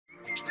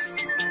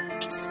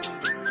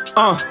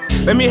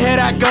Let me hear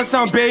that gun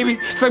sound, baby.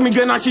 Suck me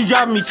good, now she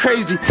driving me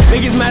crazy.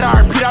 Niggas mad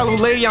I repeat out,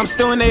 little lady. I'm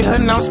still in they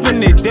hood and I'm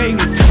spinning it daily.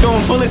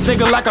 Throwing bullets,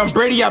 nigga, like I'm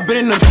Brady. I been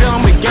in the field,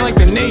 I'm again like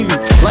the Navy.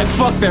 Like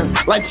fuck them,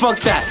 like fuck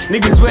that.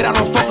 Niggas weird, I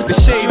don't fuck with the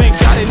shade. You ain't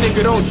got it,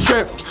 nigga, don't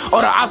trip. All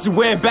the ops are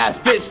wearing bad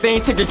fits. They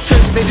ain't taking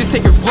trips, they just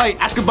taking flight.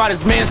 Ask about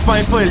his man's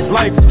fighting for his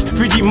life.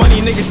 3G money,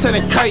 nigga send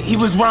a kite. He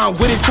was round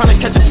with it, trying to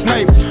catch a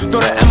snipe.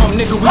 Throw the M up,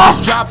 nigga, we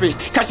just drop it.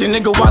 Catch a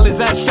nigga while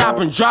his ass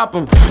shopping, drop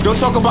him. Don't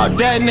talk about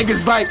dead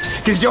niggas like,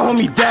 cause your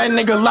homie dead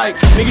nigga like.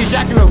 Niggas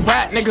jacking a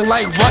rat, nigga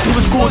like what? He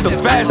was cool with the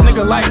fast,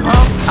 nigga like,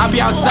 huh? I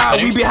be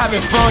outside, we be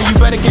having fun. You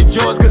better get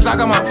yours, cause I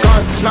got my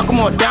gun. Knock them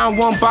all down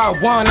one by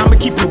one. I'ma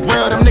keep it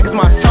real, them niggas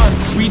my son.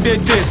 We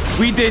did this,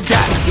 we did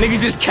that.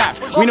 Niggas just cap,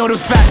 we know the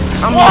fact.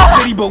 I'm in the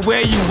city, but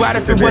where you at?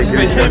 If it wasn't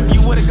for him,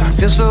 you would've got.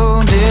 Feel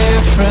so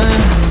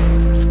different.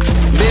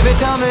 Baby,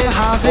 tell me,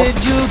 how did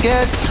you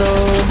get so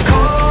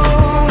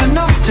cold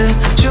enough to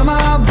chill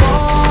my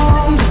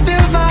bones? It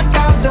feels like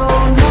I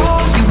don't know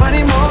you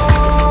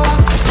anymore.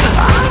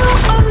 I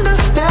don't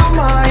understand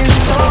why you're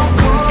so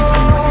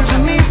cold to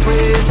me.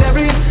 With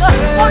every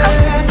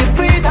breath you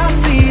breathe, I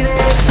see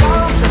there's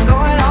something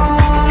going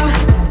on.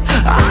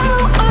 I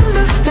don't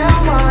understand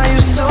why you're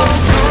so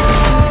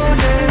cold,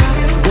 yeah.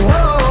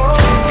 Whoa,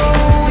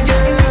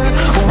 yeah.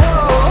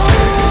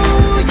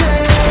 Whoa,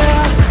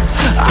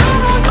 yeah. I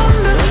don't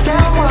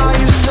understand why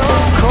you're so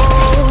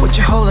cold. What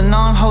you holding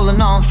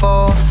on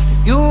for?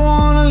 You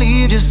wanna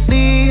leave, just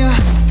leave.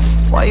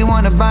 Why you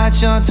wanna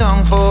bite your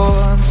tongue for?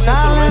 The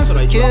silence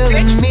is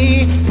killing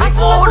me.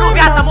 We're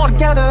not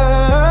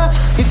together.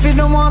 If you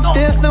don't want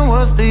this, then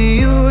what's the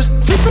use?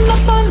 Sleeping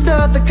up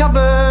under the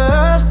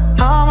covers.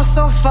 I'm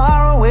so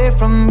far away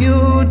from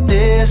you,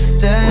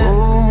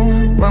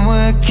 distant. When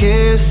we're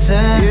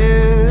kissing,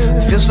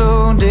 it feels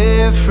so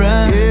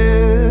different.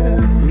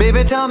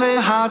 Baby, tell me,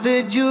 how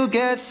did you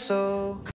get so